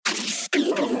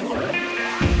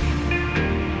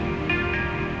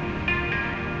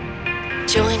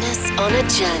On a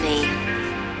journey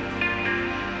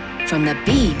from the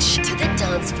beach to the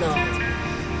dance floor,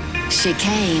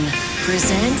 Chicane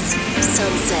presents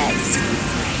Sunsets.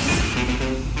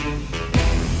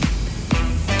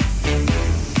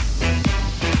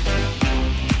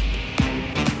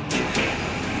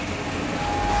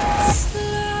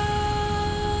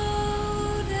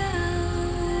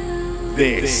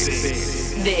 This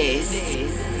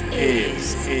is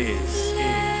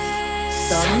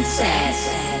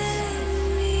Sunset.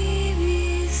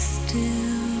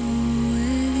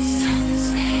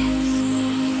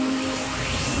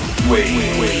 We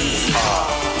are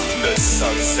the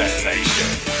Sunset Nation.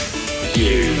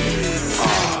 You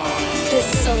are The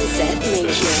Sunset the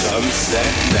Nation.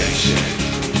 Sunset Nation.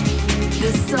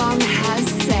 The sun has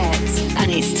set,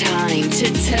 and it's time to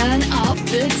turn up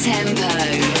the tempo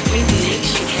with Nick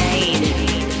Chicane.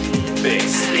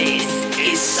 This This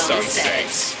is Sunset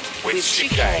with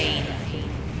Chicane.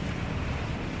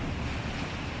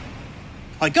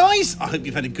 Hi guys, I hope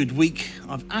you've had a good week.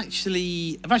 I've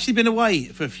actually been away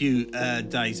for a few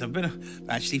days. I've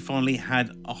actually finally had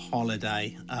a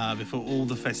holiday before all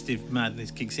the festive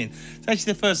madness kicks in. It's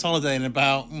actually the first holiday in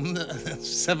about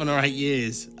 7 or 8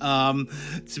 years,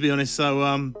 to be honest.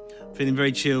 So feeling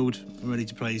very chilled. I'm ready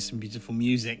to play some beautiful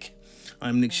music.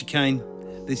 I'm Nick Chicane.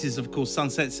 This is, of course,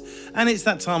 Sunsets, and it's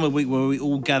that time of week where we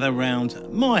all gather around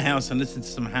my house and listen to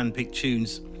some hand-picked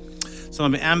tunes. Some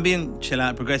of it ambient, chill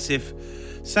out, progressive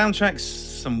soundtracks,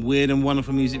 some weird and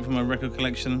wonderful music from my record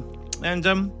collection. And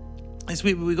this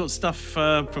week we got stuff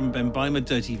from Ben Beimer,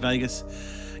 Dirty Vegas,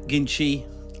 Ginchi,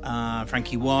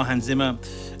 Frankie Wah, Hans Zimmer,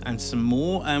 and some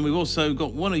more. And we've also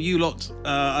got one of you lot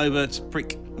over to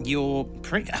pick your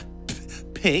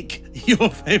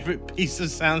favourite piece of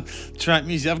soundtrack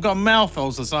music. I've got a mouth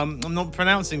ulcer, so I'm not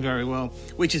pronouncing very well,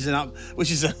 which is a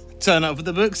turn up for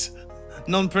the books.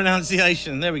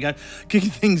 Non-pronunciation. There we go. Kicking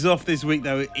things off this week,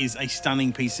 though, is a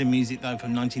stunning piece of music, though,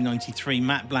 from 1993.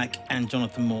 Matt Black and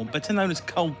Jonathan Moore, better known as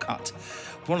Cold Cut,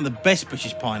 one of the best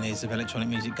British pioneers of electronic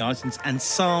music, guys, and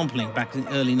sampling back in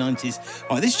the early 90s.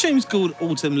 Right, this tune's called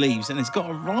Autumn Leaves, and it's got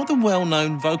a rather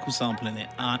well-known vocal sample in it.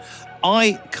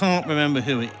 I can't remember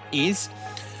who it is.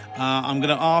 I'm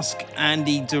going to ask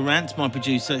Andy Durant, my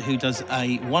producer, who does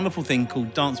a wonderful thing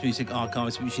called Dance Music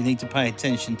Archives, which you need to pay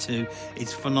attention to.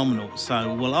 It's phenomenal.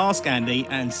 So we'll ask Andy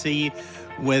and see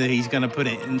whether he's going to put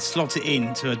it and slot it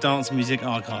into a Dance Music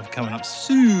Archive coming up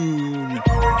soon.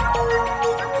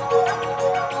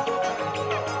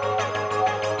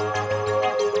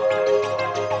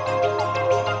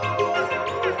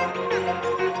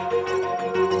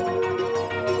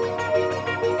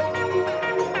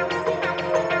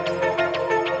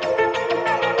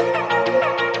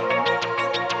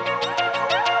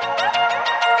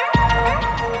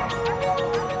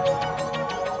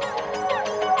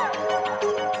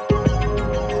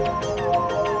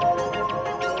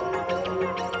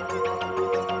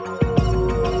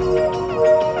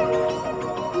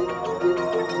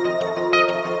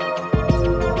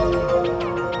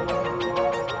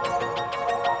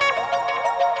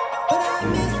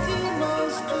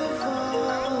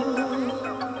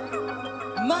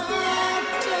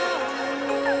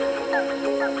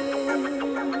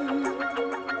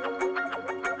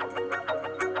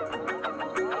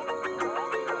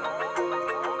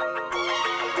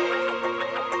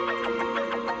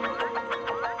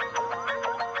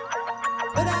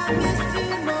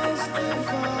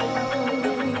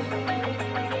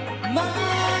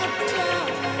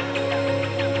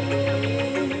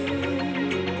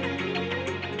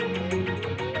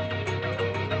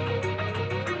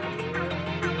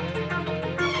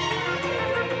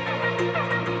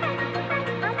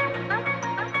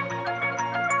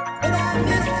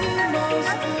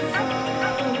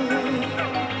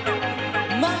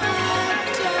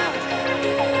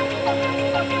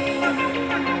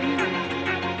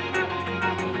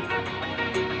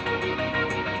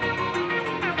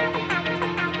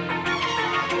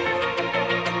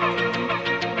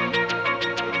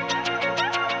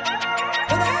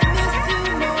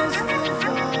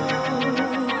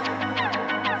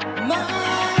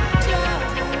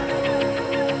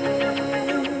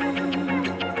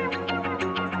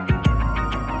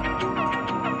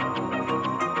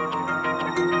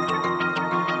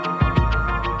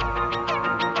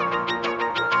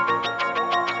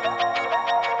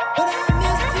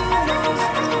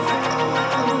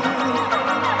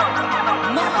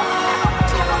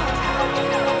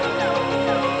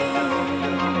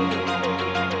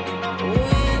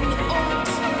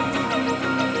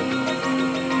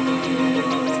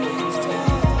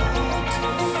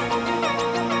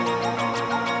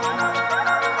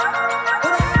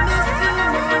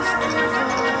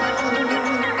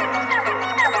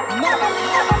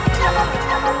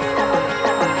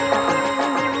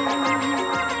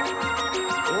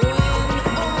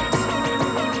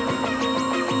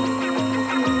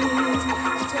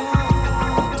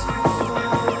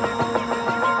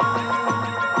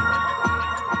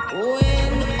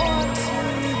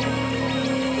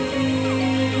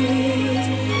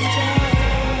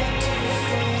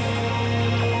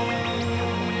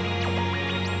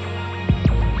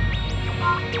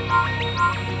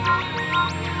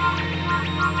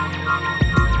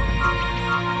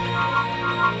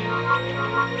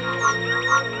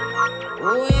 We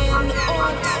are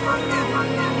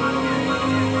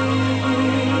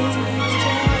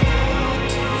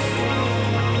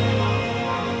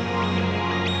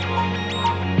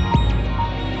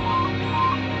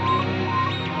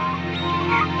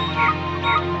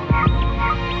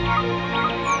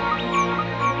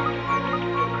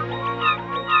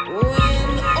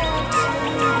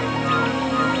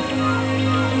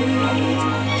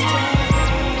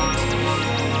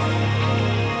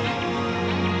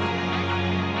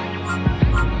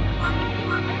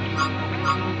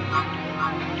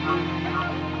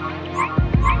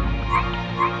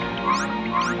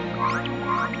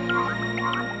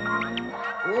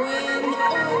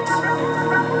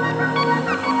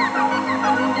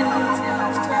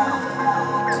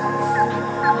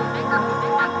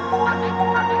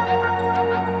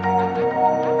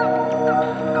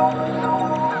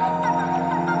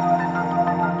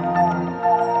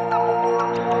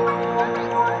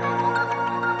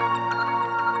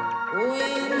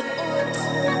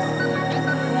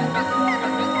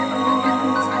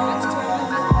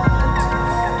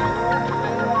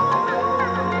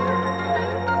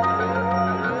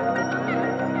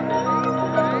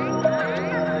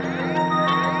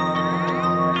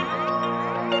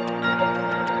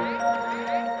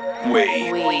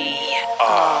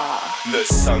the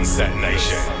Sunset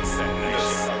Nation.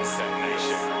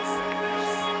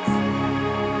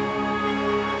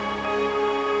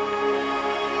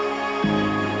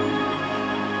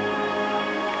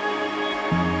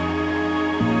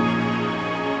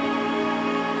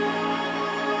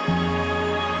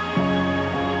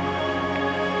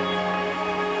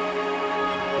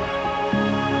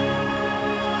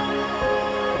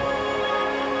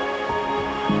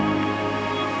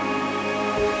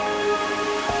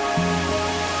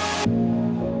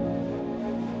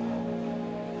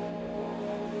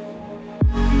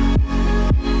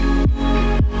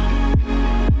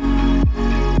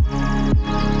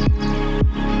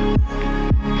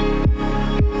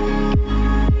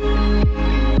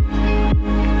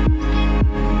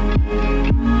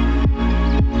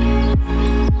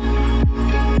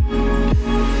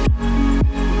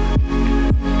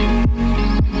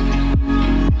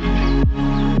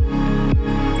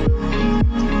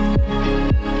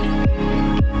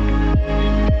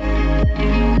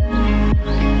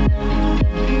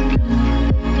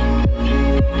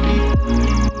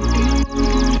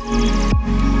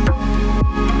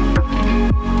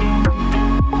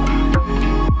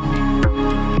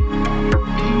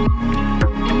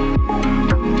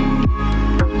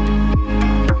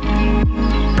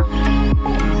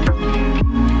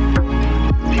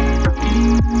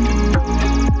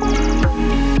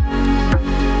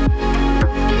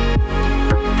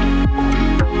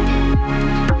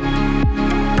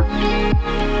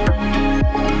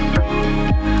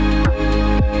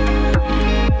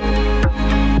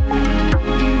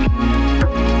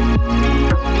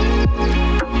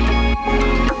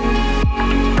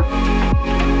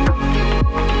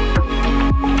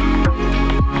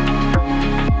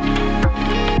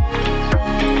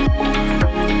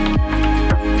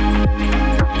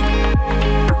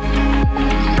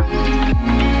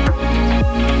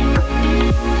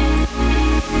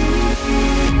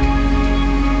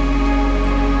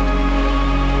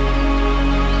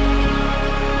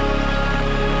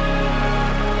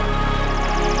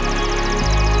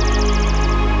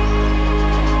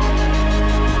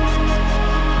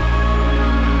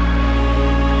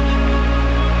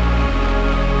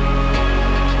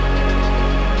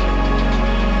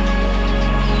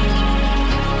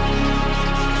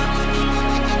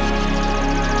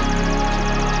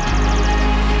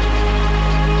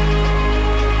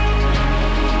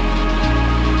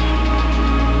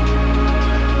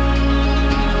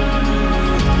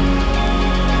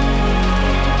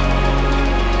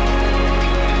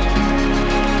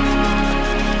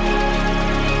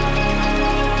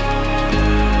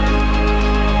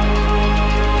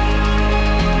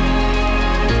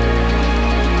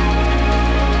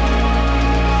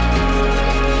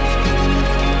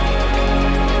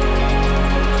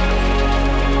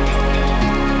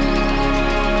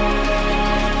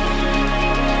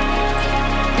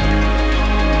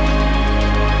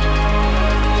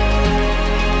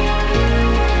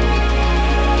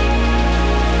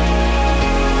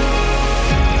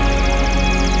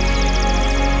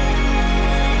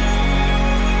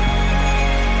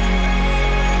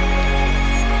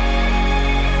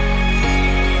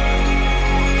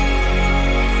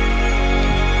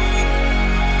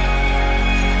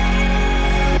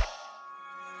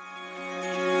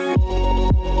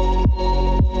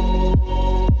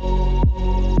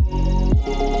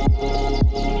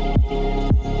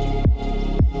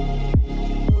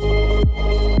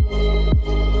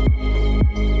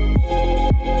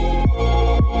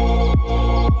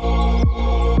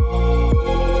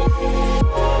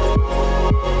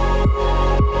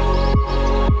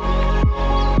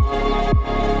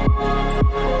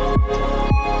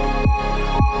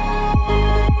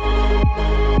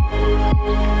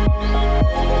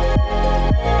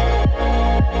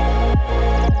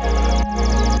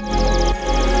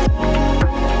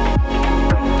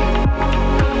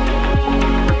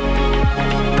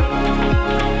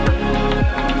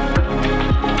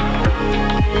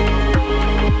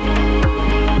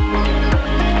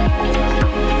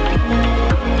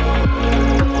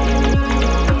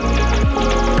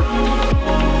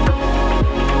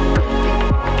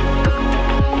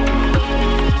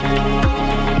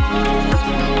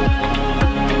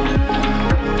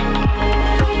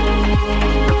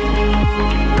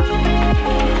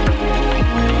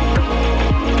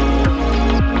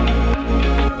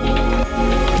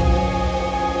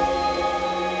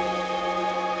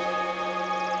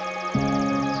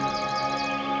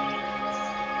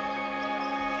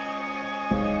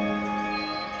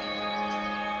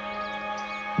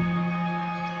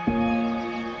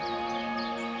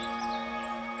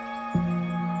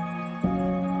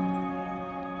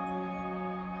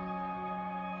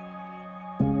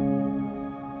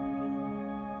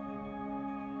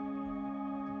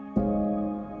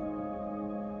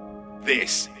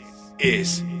 This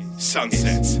is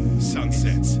Sunsets,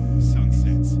 Sunsets,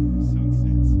 Sunsets.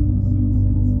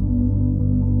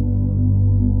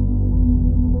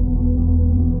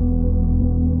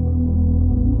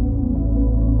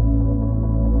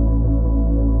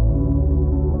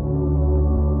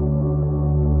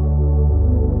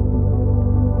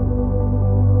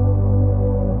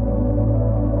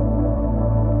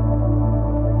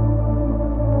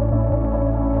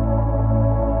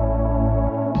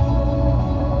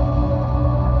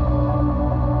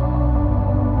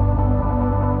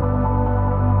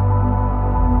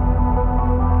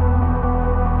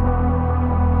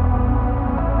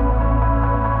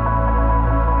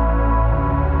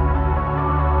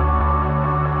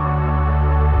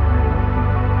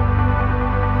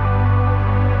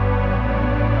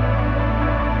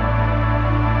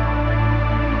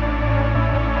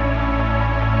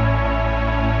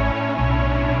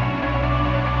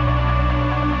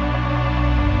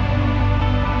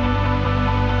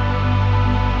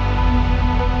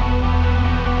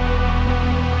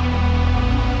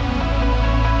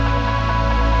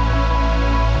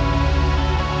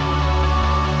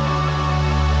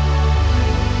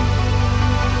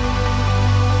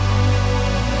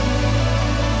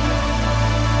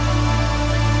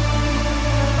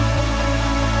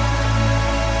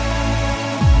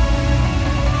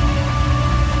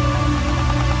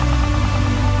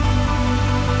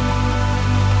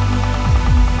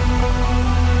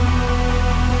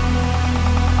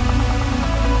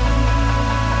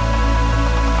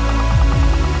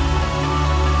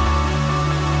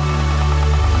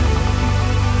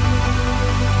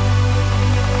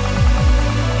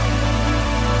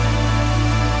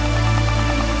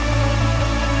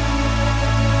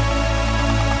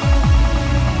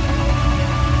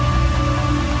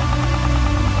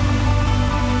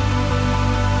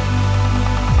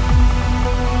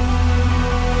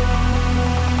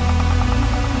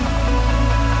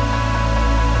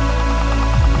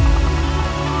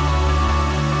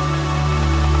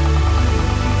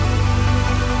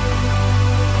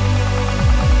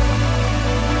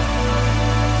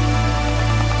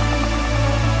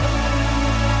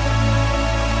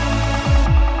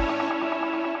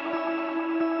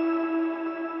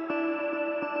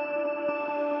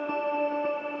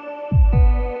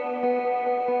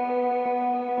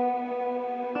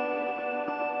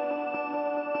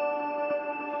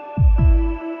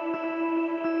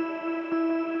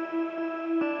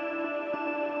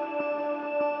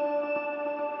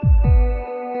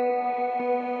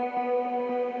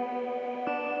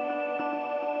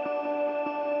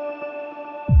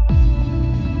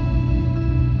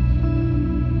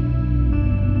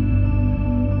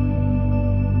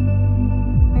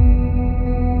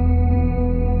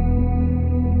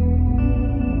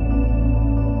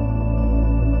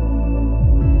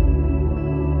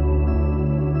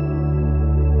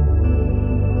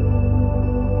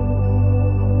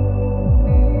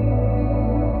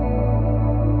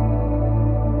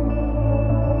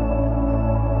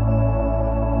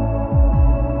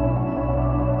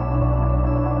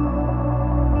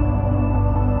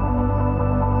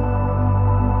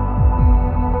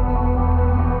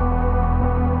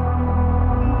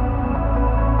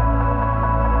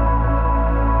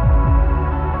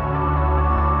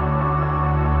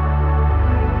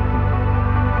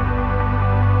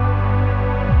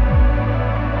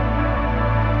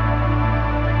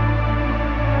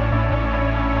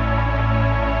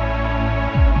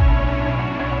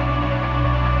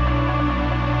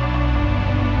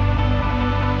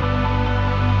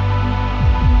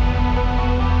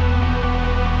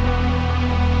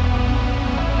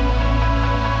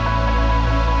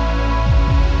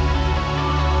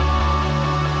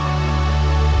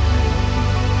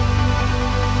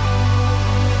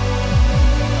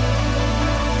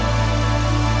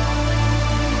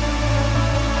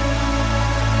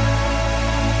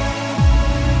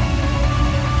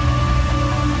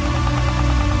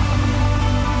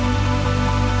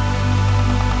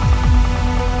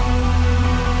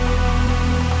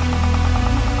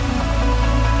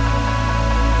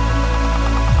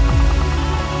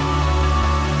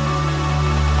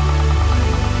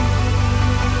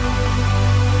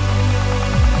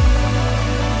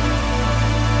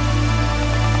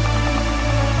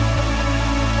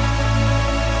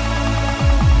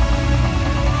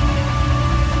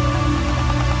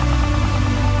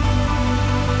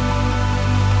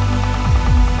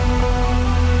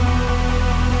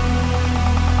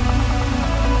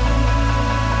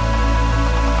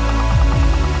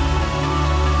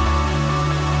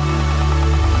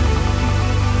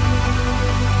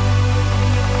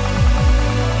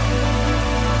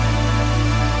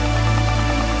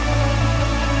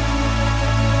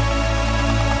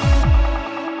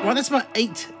 Right, that's about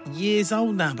 8 years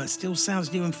old now, but still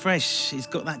sounds new and fresh. It's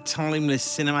got that timeless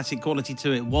cinematic quality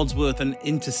to it. Wadsworth and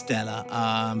Interstellar.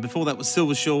 Before that was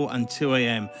Silver Shore and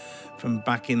 2am from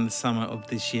back in the summer of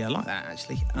this year. I like that,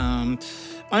 actually.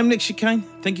 I'm Nick Chicane.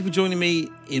 Thank you for joining me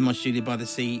in my studio by the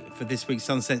sea for this week's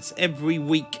Sunsets. Every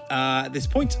week at this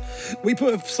point, we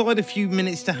put aside a few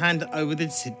minutes to hand over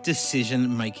the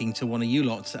decision making to one of you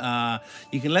lot.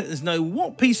 You can let us know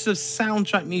what piece of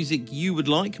soundtrack music you would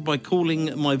like by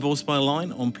calling my voicemail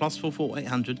line on +44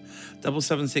 800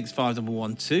 776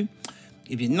 5112.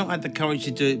 If you've not had the courage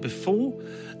to do it before,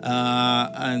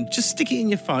 and just stick it in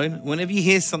your phone whenever you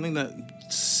hear something that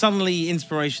suddenly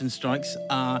inspiration strikes,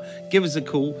 give us a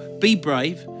call. Be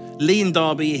brave. Lee in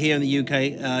Derby here in the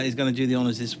UK is going to do the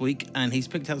honours this week, and he's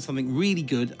picked out something really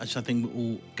good, which I think we're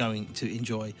all going to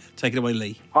enjoy. Take it away,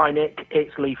 Lee. Hi, Nick.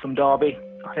 It's Lee from Derby.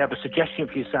 I have a suggestion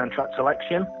for your soundtrack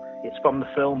selection. It's from the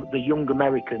film The Young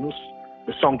Americans.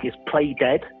 The song is Play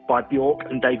Dead by Bjork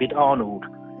and David Arnold.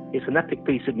 It's an epic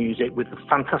piece of music with the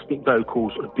fantastic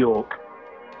vocals of Bjork.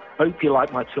 Hope you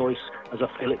like my choice, as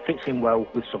I feel it fits in well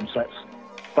with Sunsets.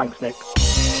 Thanks, Nick.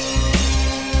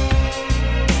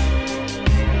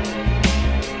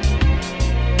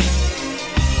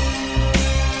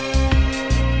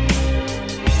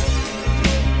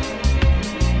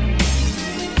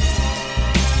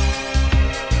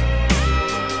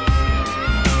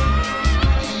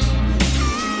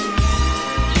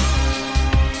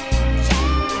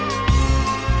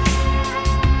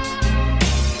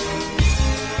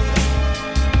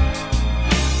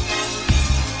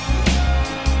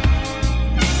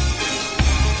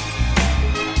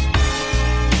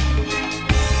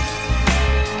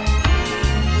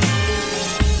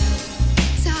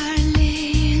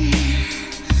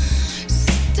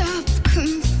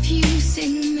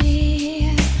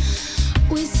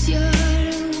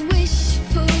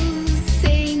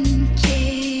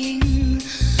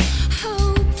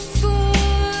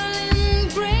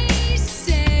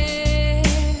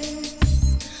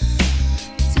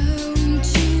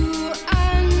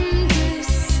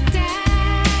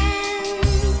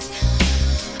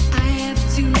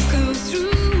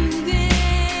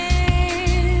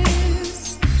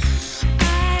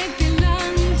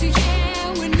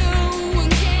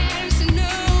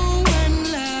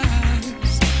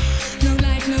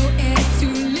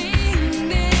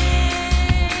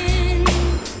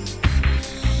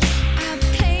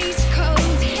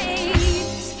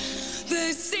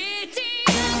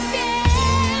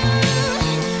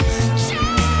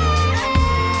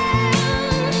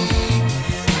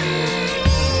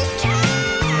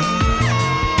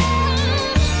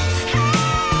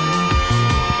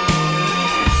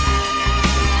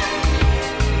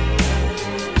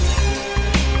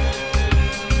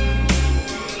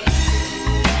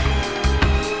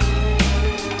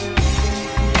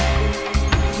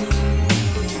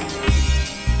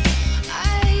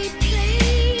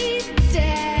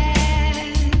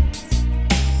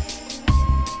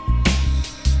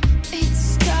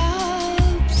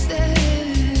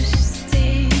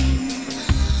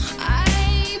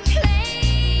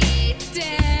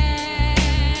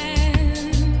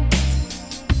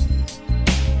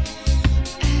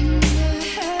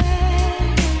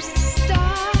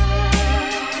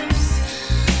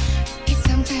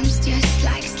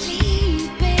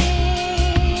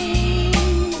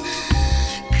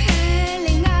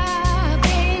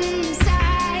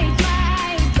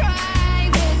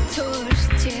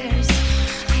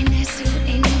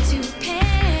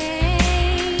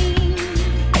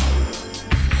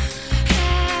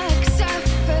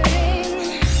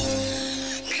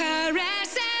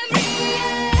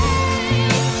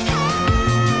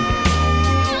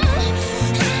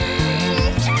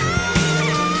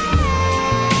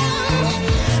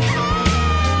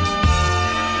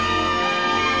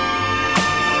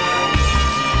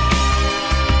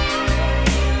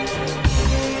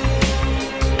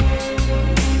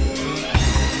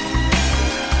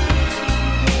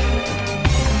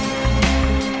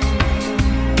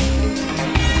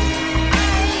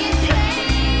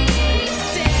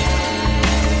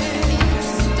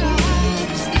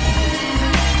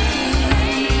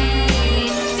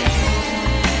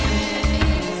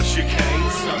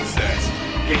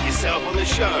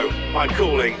 by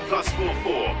calling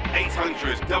 +44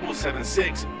 800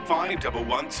 776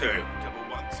 5112.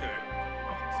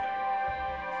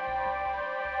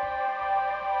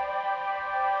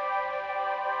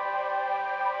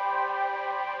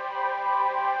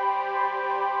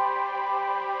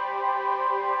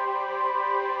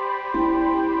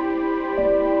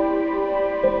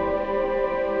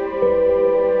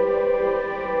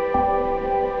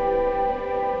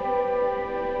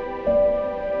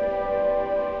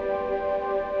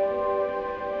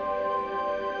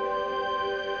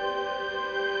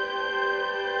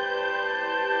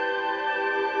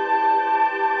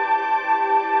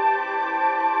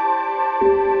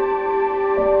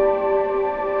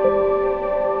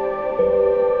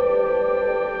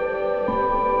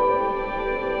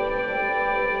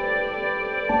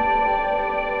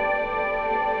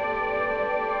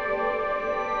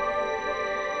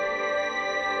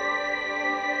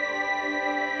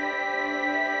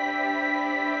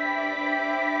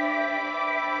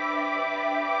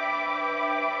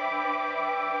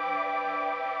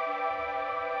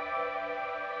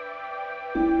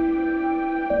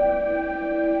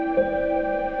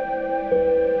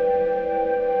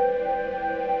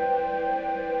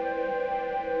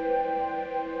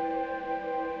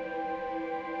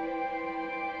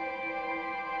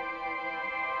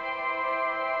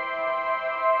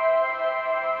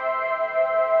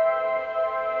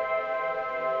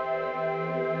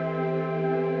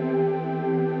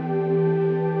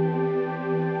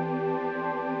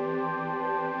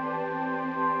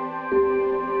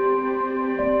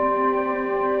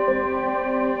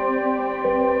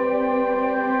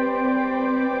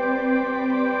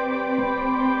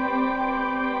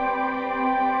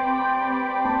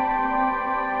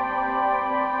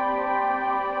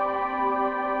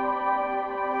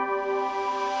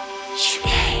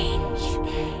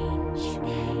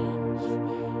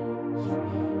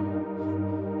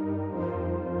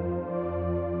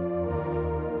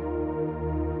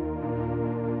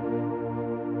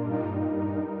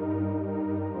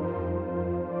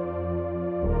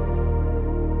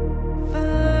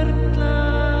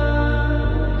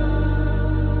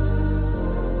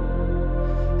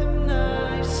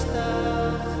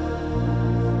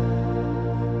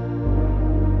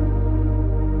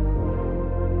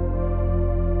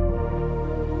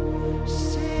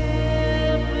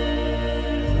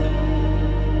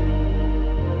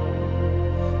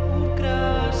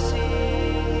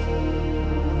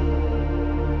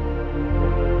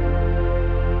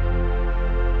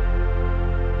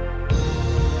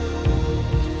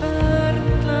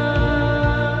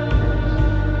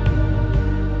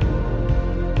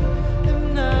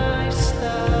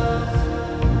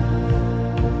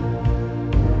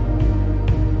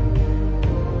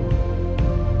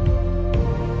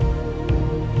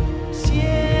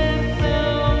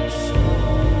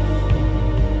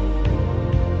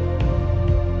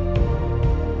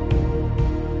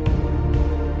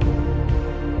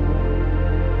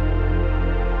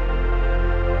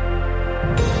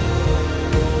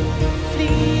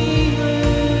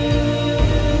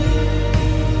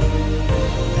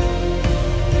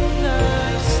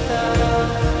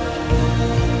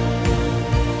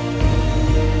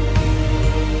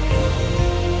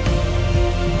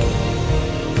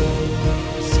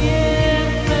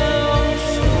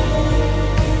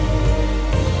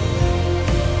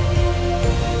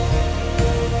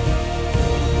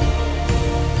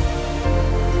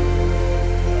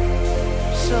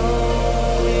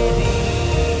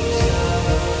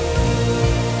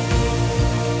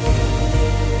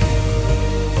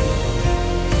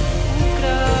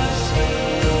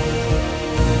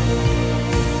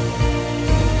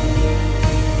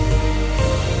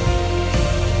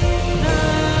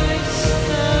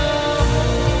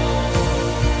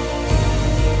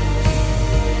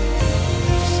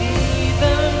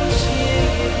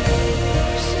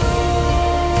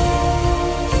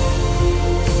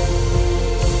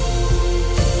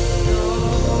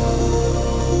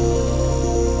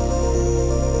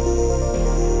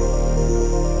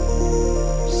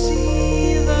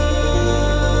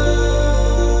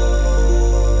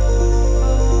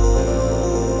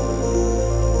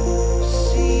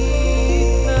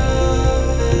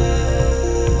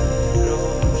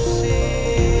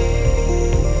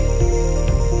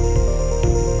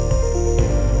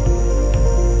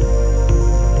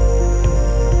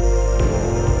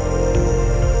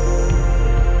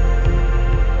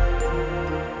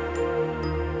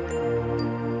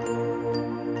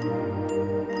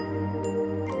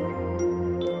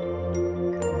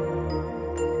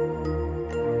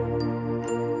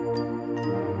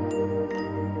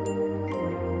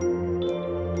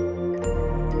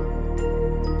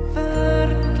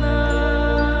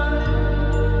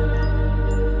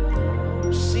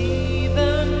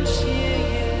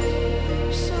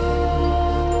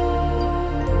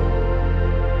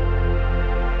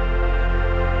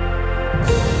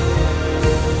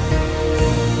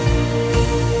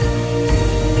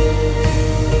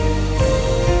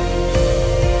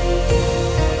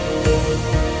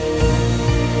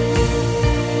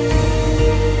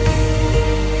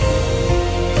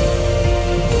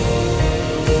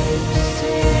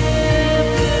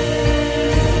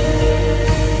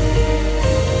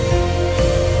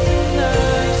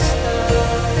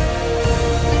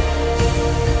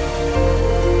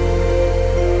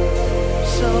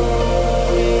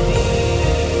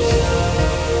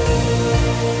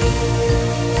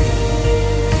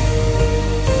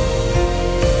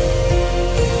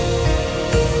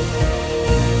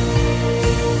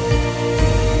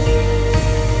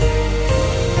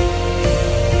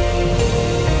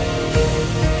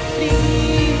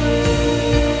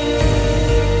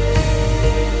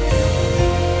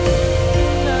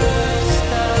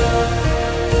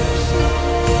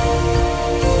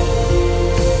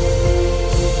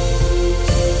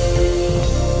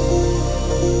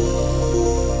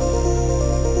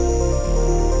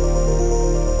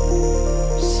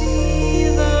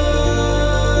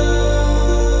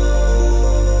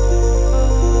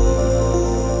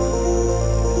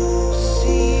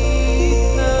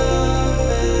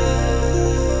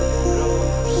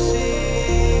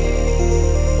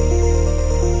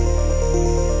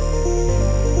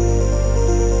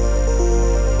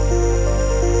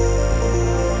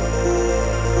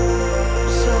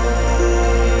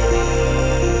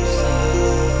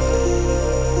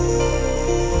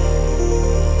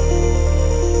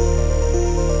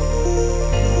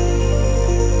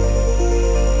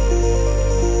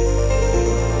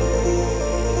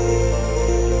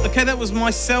 Okay, that was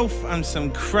myself and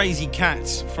some crazy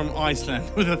cats from Iceland.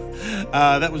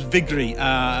 That was Vigri,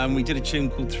 and we did a tune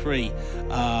called 3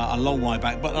 a long while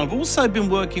back. But I've also been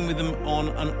working with them on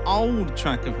an old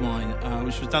track of mine,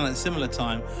 which was done at a similar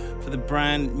time for the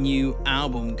brand new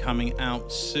album coming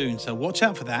out soon. So watch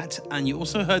out for that. And you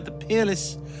also heard the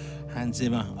peerless Hans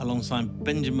Zimmer alongside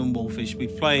Benjamin Wallfish. We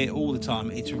play it all the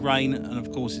time. It's Rain, and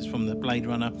of course it's from the Blade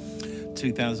Runner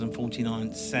 2049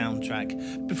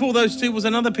 soundtrack. Before those two was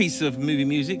another piece of movie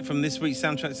music from this week's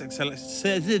soundtrack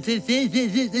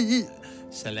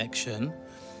selection.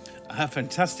 A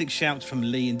fantastic shout from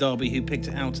Lee in Derby, who picked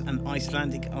out an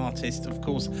Icelandic artist. Of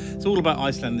course, it's all about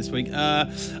Iceland this week.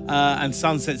 And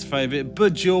Sunset's favourite,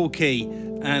 Björki,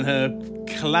 and her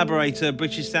collaborator,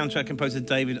 British soundtrack composer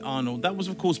David Arnold. That was,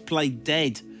 of course, Play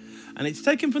Dead. And it's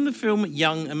taken from the film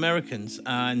Young Americans.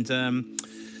 And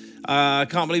I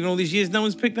can't believe in all these years no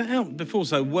one's picked that out before.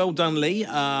 So well done, Lee.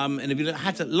 And if you'd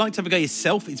like to have a go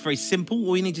yourself, it's very simple.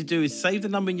 All you need to do is save the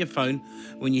number in your phone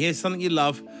when you hear something you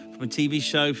love from a TV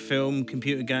show, film,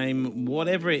 computer game,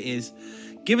 whatever it is.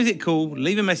 Give us a call,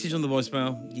 leave a message on the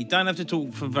voicemail. You don't have to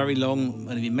talk for very long.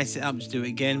 And if you mess it up, just do it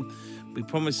again. We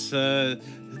promise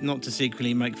not to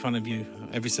secretly make fun of you.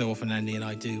 Every so often, Andy and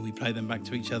I do. We play them back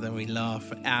to each other and we laugh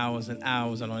for hours and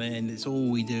hours on end. It's all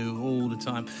we do all the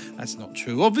time. That's not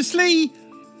true, obviously.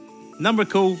 Number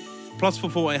call,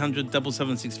 +44 800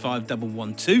 7765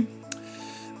 112.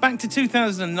 Back to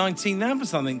 2019 now for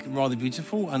something rather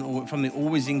beautiful and from the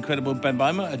always incredible Ben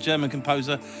Böhmer, a German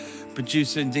composer,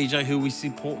 producer and DJ who we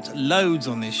support loads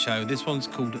on this show. This one's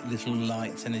called Little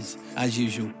Lights and is, as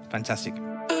usual, fantastic.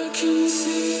 I can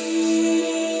see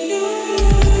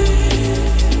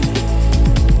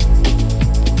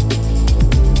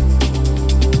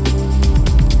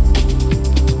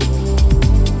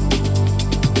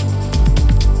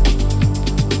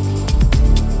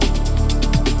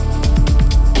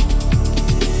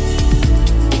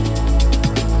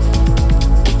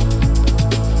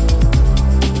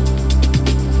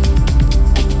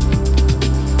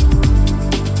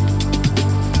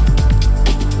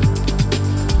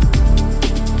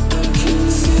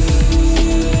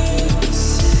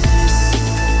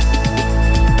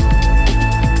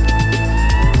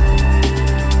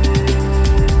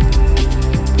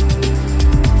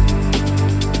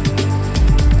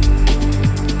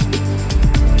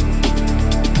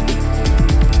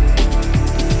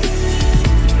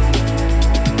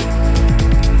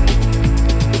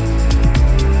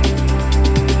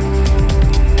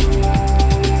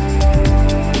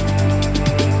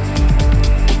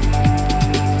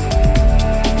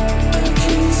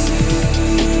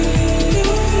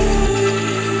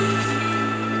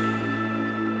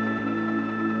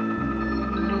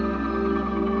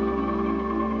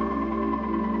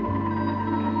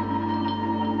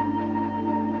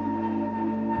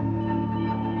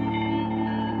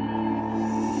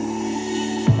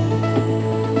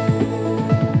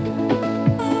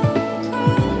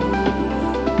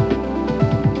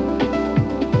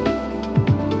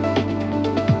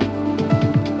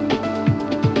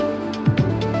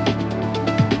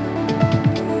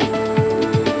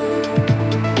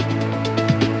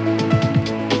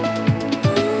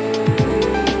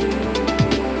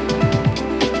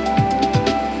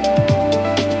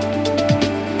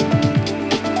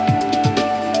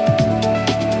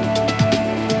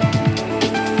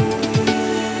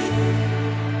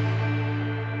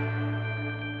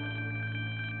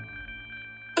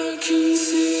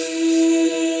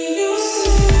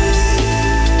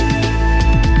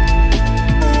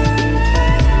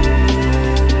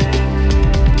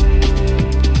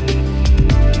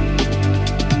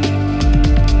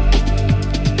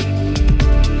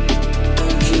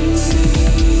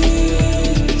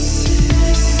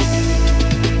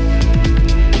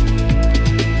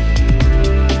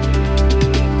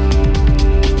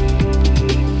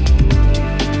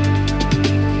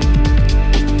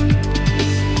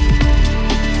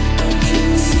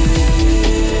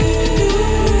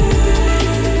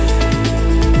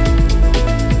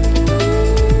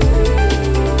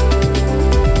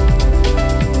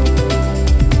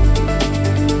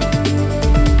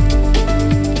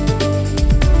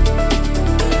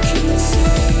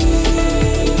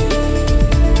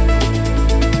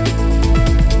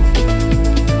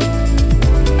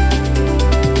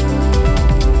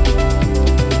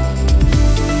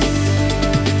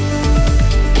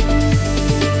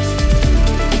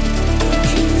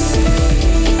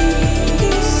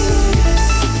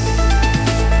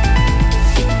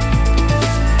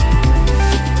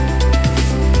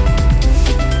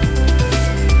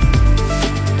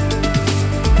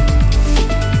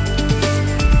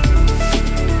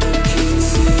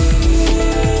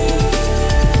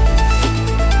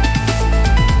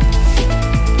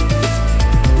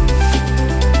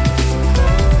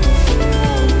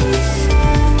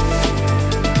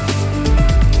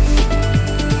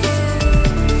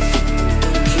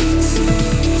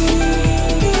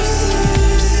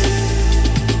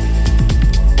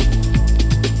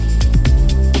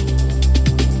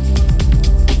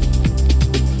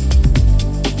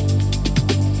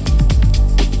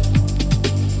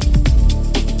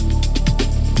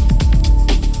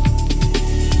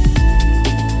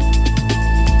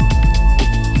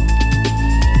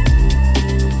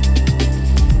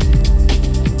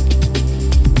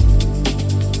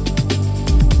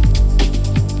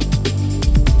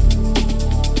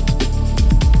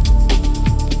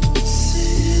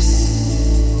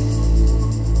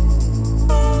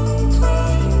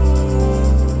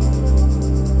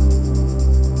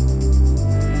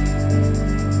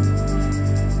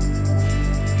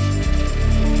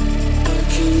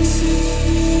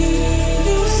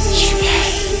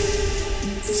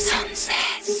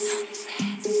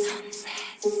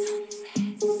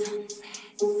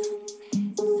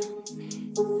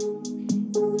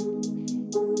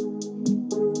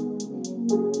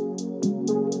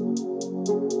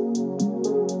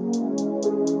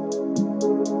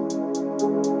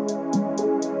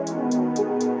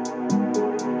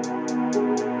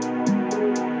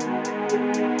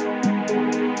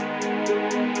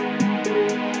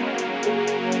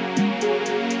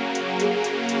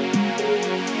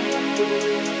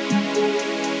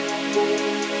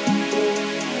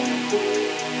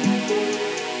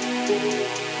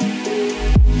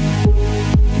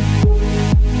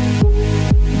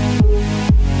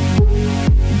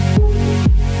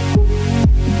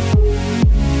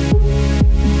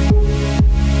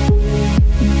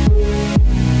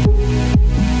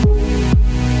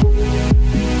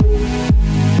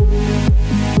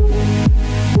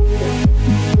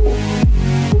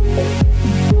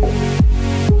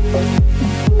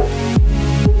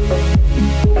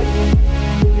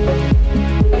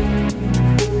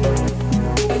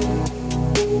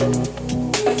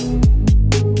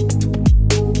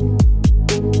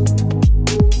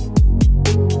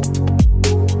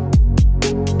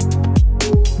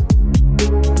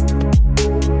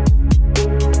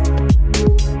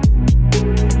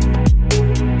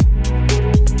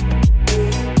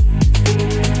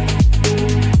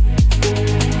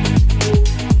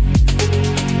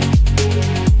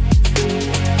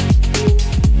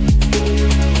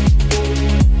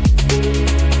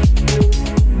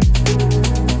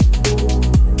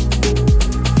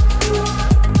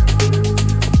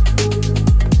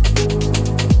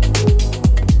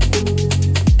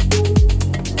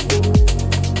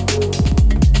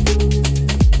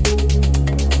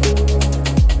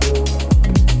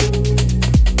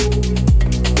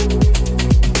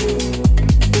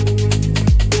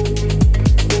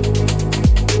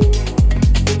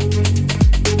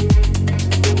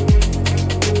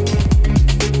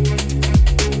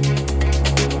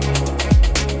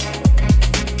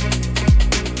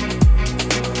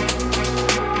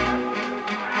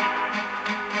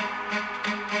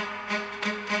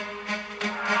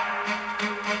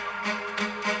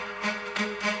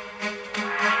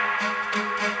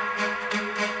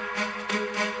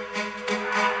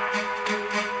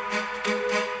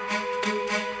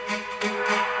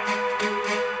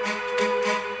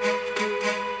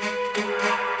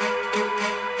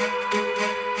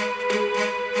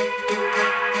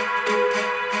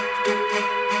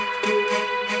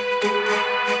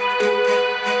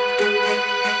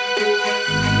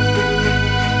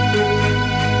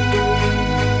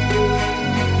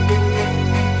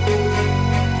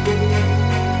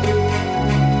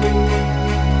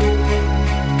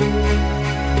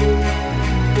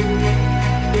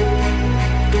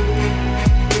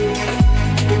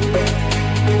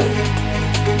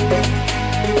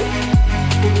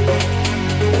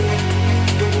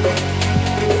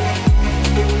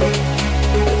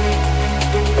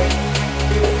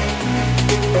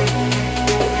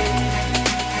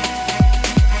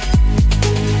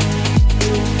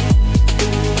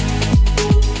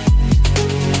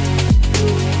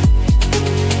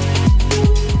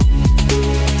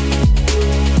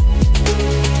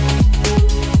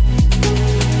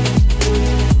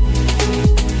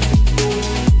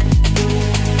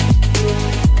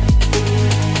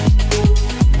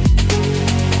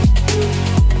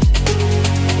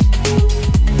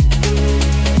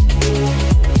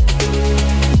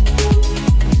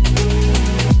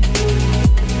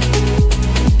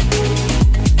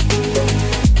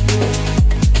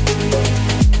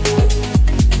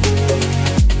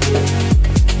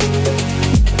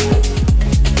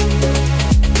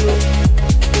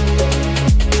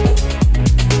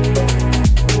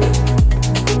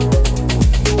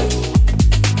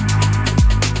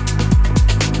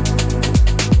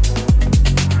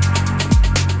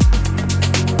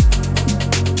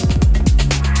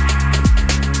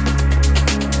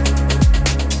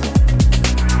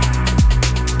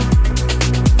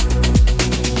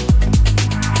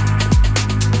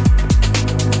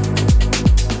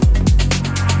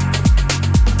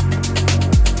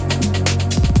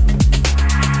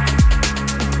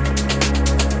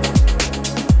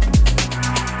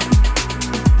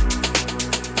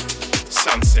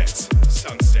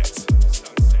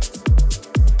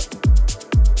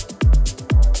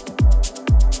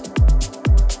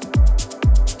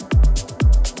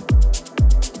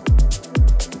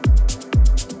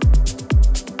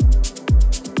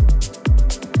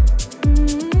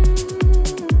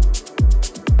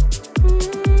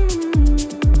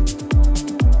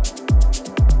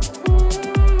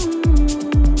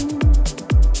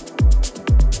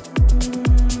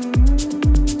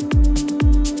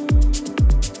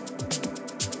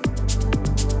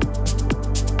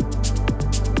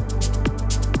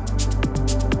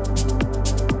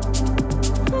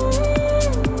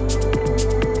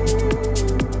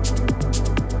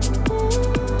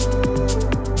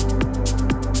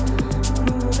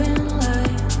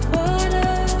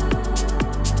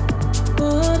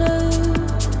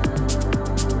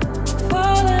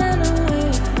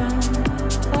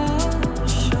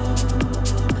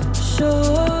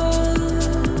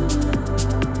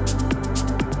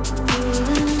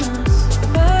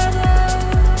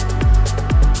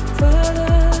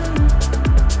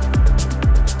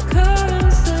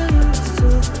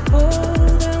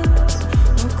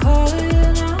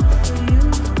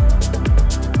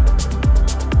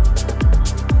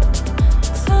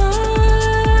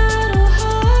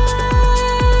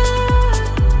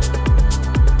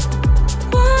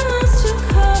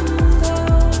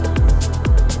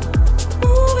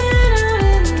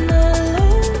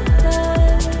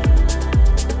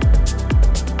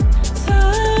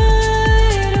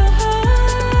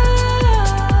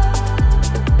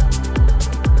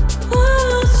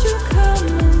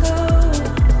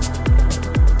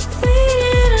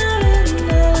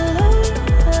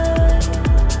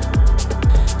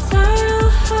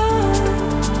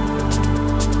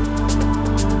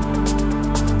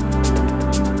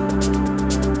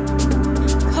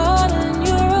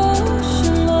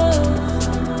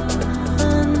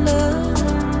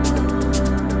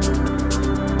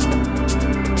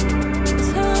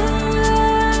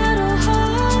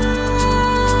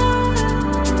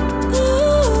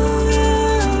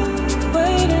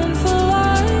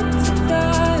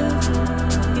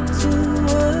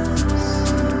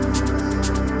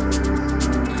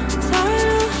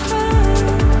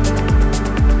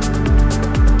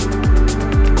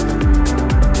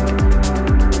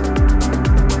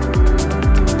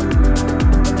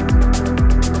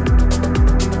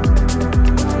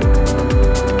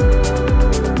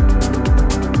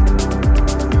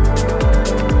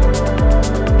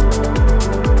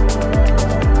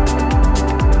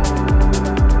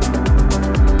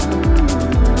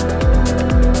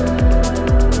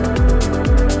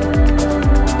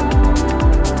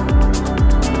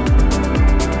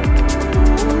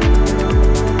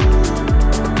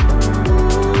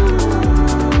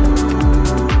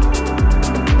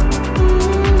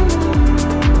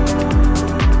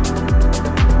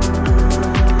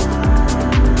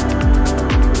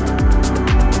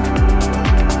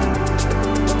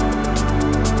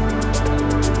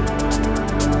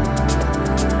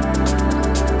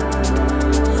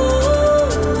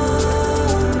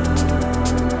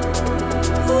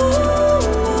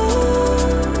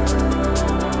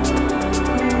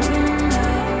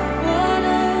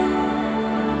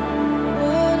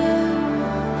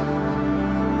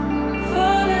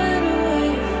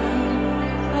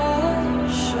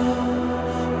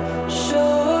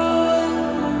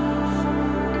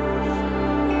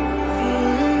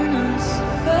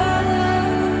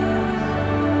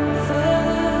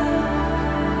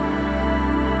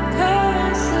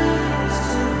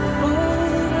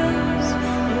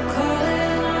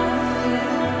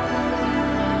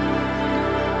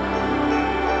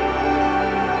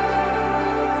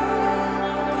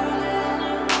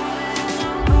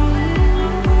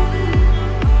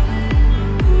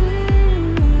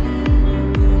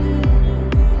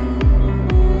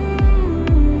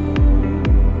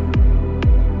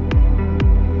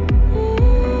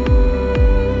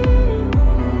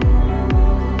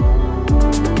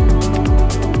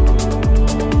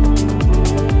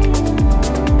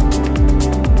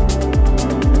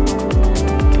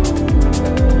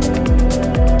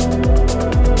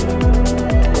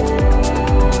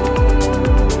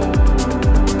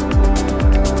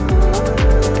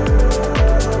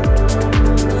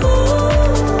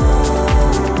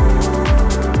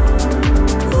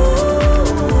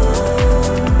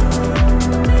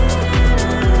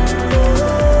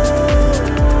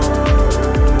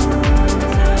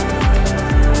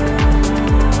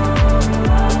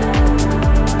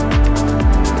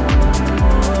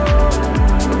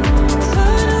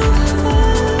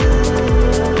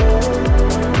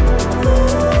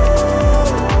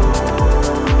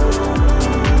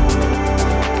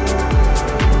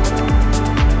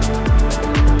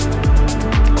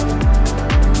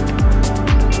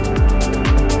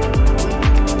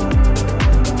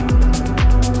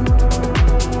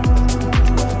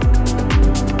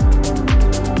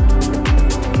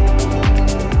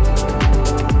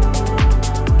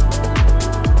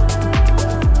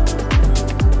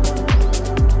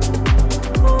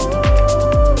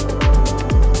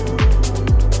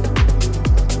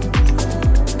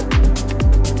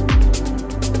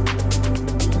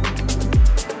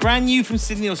Brand new from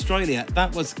Sydney, Australia.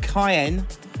 That was Cayenne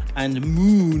and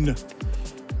Moon.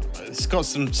 It's got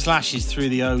some slashes through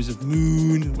the O's of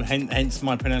moon, hence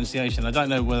my pronunciation. I don't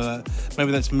know whether,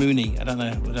 maybe that's Mooney. I don't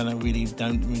know.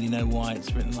 Don't really know why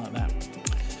it's written like that.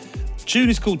 Tune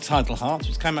is called Tidal Hearts,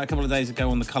 which came out a couple of days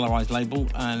ago on the Colorized label,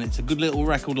 and it's a good little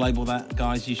record label, that,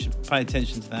 guys. You should pay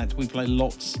attention to that. We play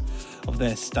lots of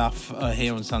their stuff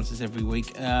here on Sunsets every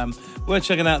week. We're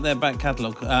checking out their back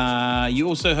catalogue. You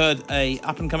also heard a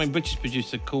up-and-coming British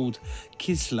producer called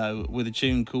Kislo with a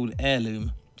tune called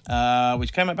Heirloom,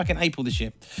 which came out back in April this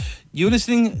year. You're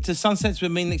listening to Sunsets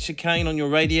with me, Nick Chicane, on your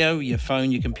radio, your phone,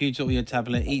 your computer or your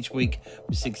tablet, each week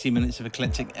with 60 minutes of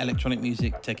eclectic electronic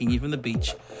music, taking you from the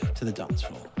beach to the dance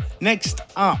floor. Next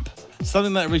up,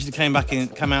 something that originally came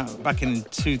out back in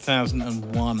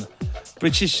 2001.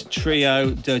 British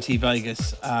trio Dirty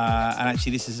Vegas, and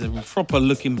actually this is a proper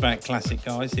looking back classic,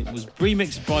 guys. It was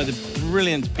remixed by the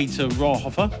brilliant Peter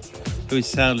Rawhofer, who is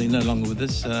sadly no longer with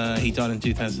us. He died in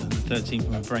 2013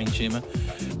 from a brain tumour,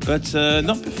 but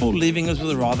not before leaving us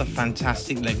with a rather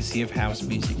fantastic legacy of house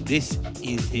music. This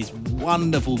is his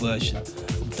wonderful version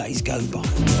of Days Go By.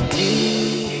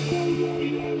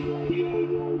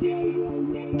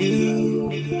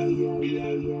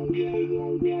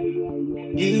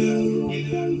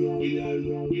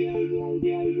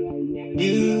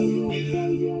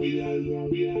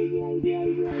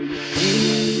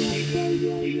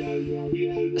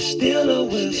 Still a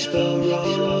whisper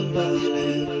on my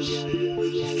lips,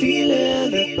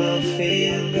 feeling at my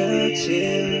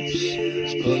fingertips,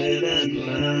 it's pulling at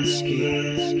my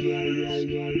skin.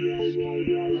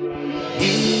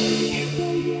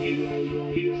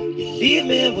 You leave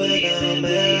me when I'm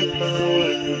at my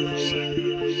worst,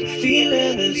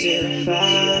 feeling as if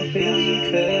I've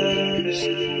been cursed,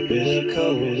 bitter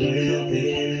cold within.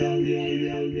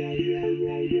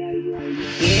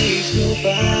 Days go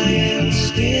by and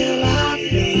still I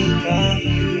think of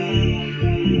you.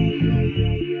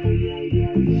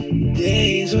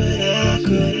 Days when I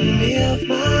couldn't live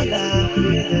my life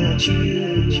without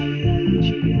you.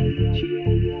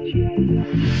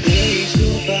 Days go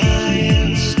by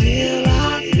and still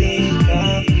I think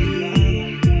of you.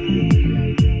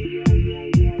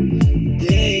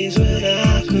 Days when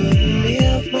I couldn't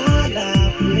live my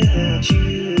life without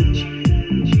you.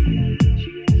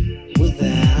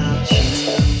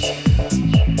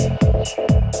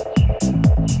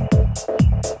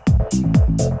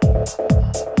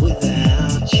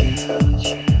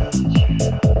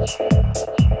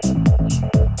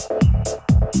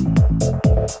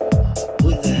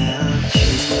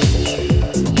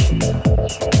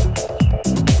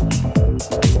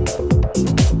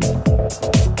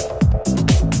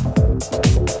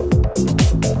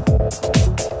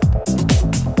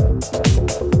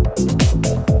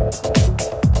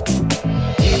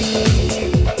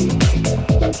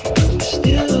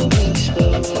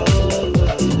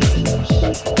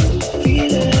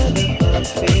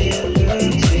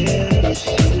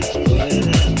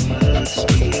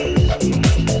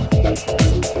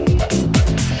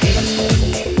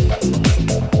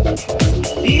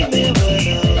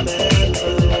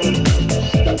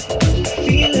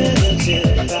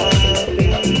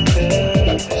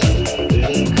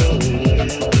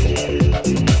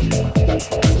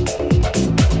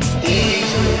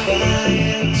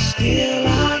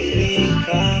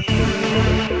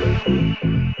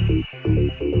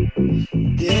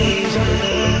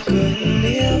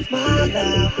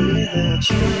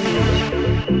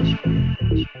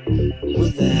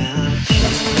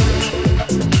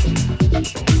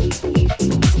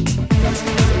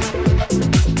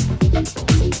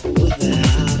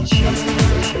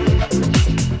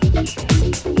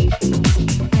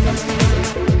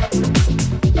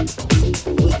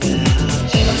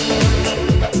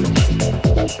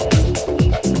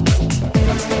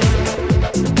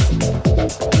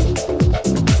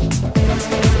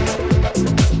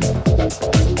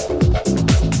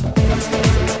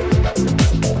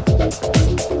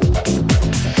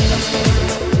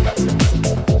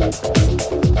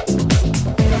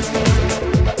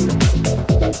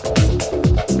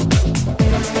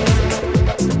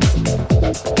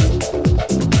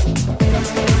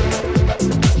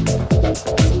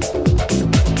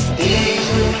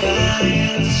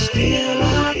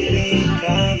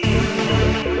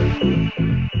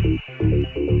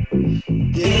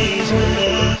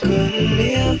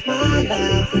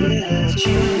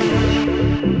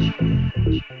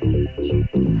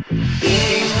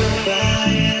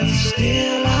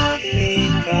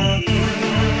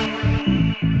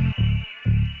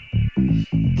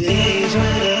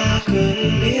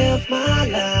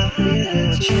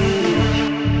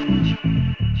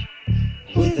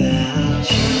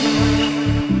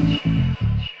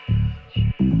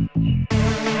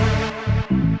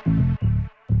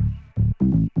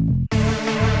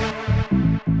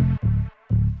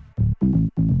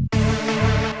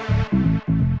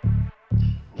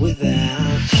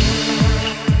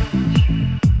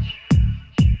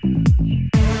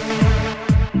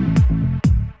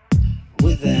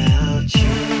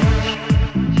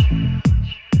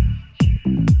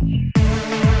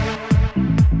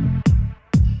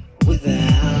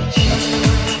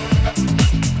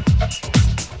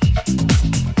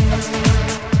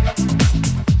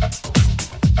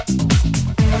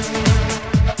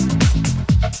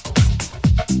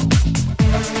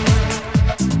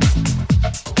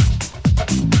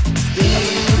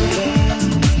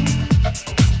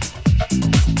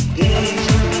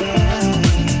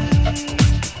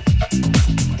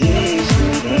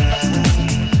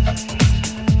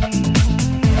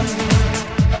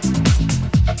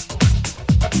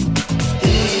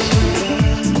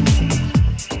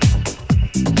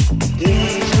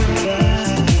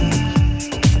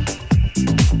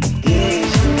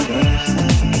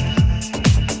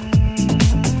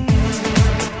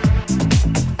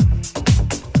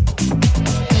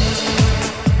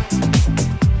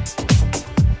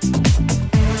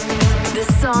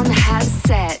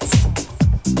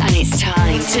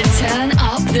 to turn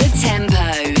up the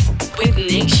tempo with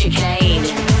Nick Chicane.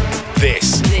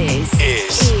 This is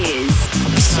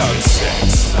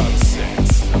Sunset.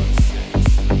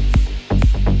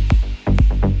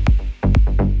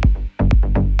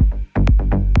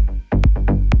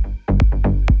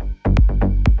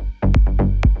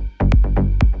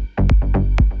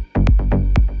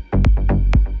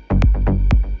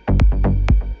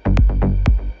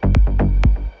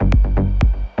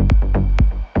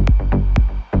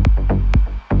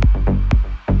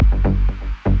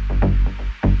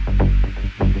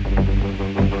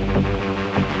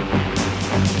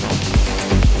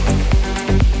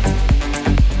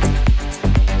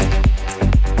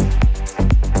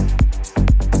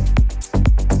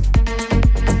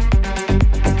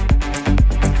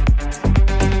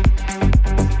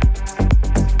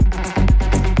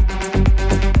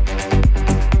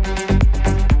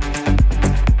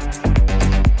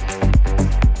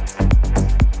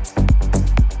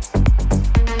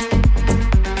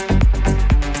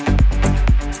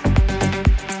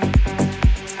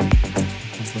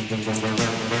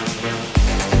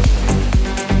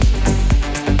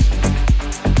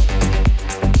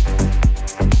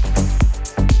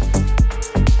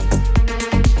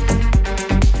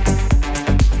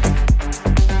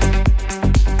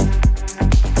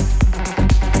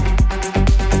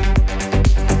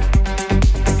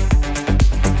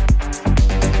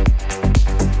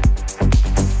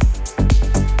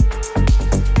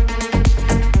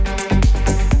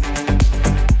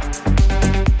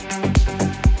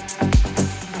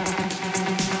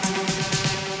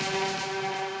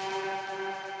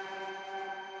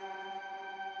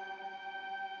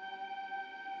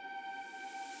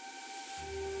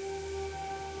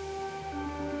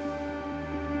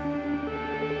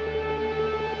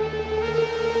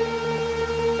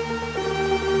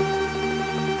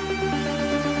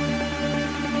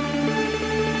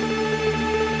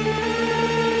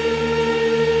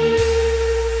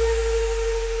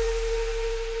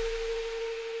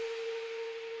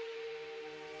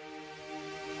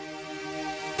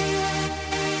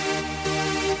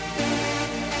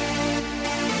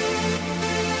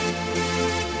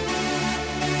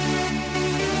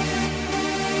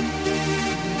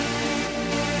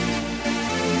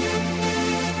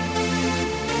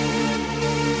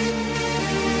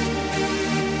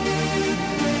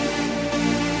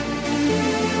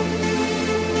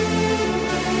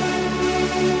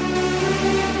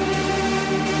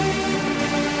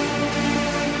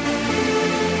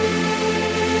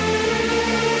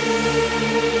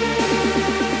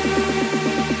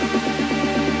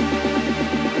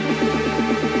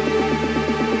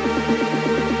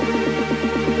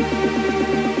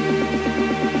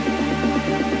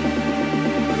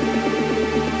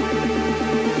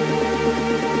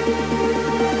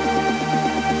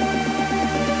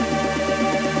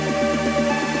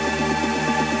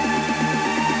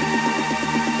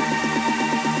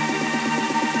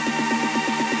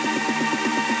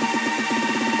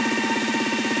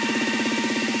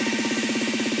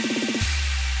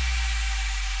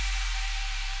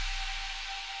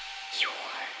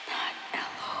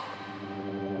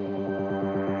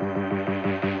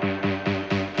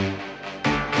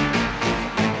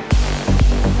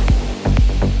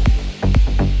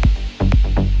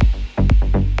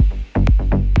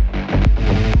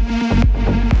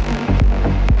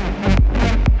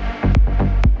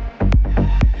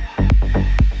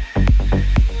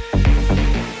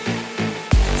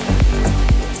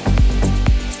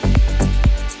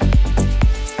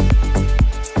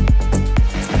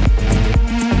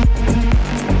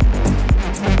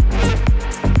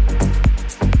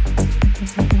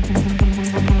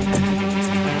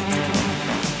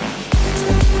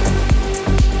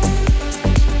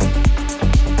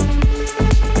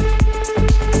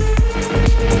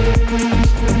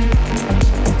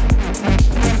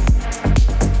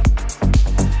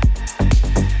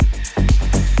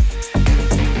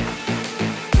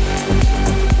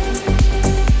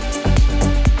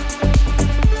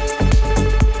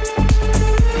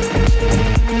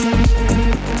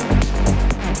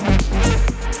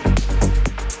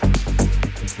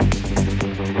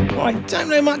 Don't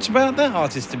know much about that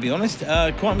artist, to be honest.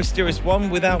 Quite a mysterious one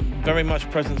without very much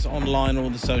presence online or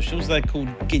the socials. They're called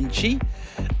Ginchi,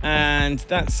 and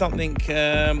that's something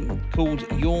called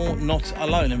You're Not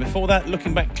Alone. And before that,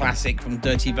 Looking Back classic from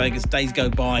Dirty Vegas, Days Go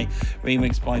By,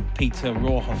 remixed by Peter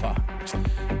Rohrhofer.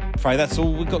 Afraid that's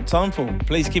all we've got time for.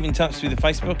 Please keep in touch through the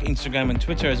Facebook, Instagram and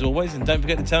Twitter as always, and don't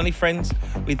forget to tell any friends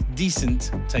with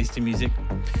decent taste in music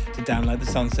to download the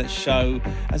Sunset Show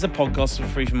as a podcast for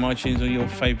free from iTunes or your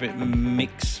favourite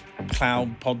mix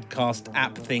SoundCloud podcast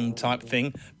app thing type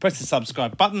thing. Press the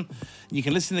subscribe button. You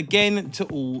can listen again to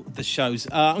all the shows.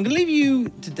 I'm going to leave you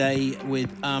today with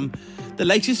the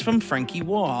latest from Frankie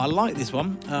War. I like this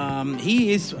one.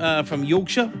 He is from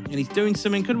Yorkshire and he's doing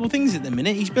some incredible things at the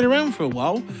minute. He's been around for a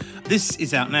while. This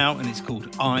is out now and it's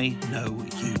called I Know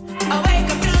You. I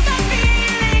wake up to the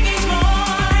feeling each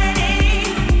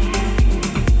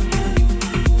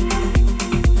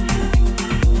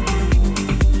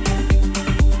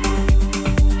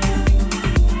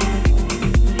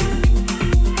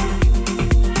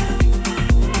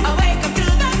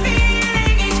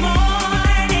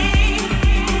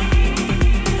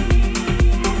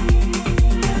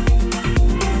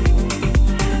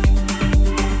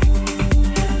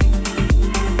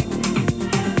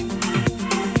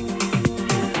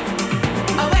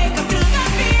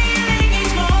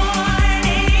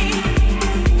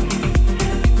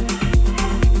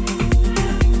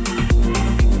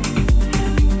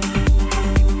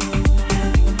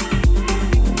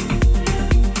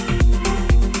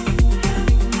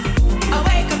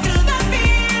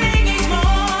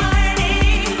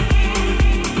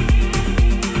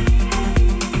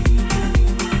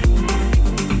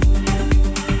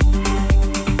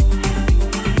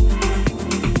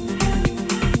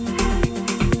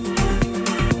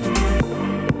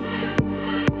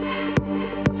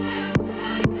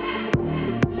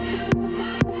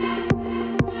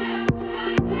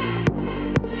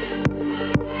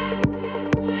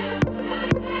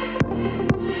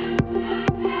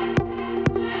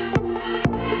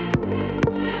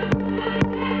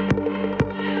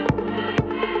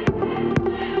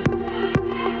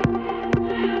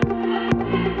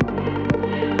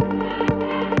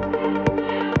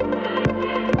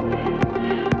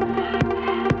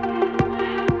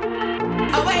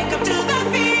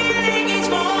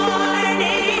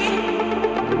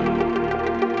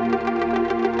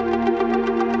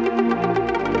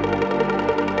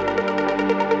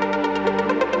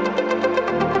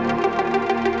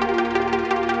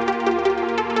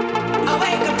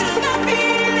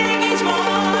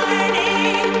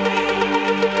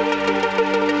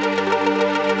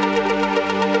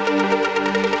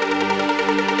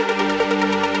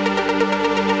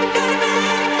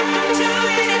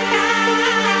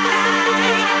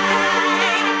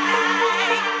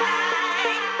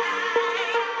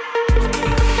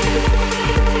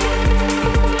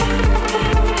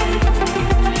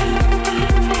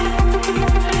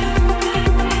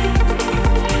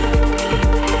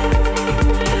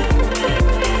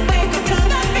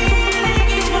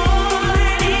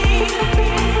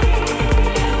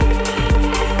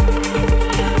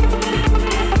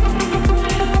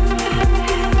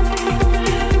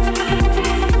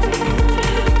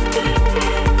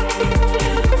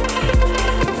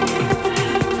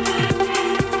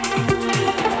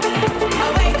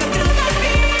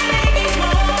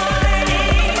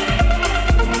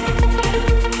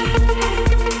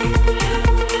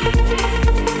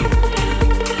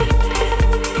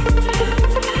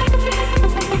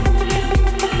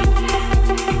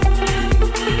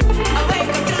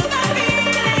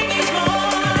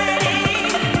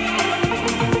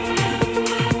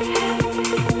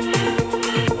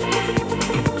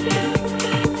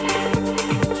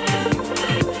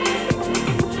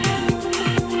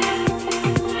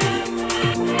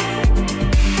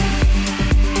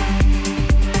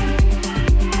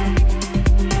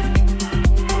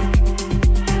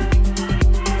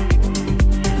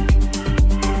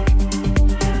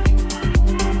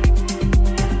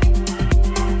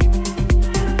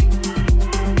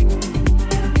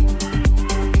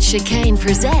Chicane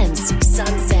presents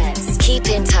Sunsets. Keep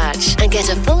in touch and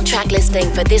get a full track listing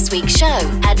for this week's show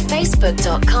at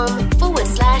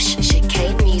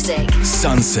facebook.com/Chicane Music.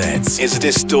 Sunsets is a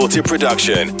Distorted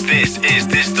production. This is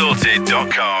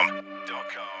Distorted.com.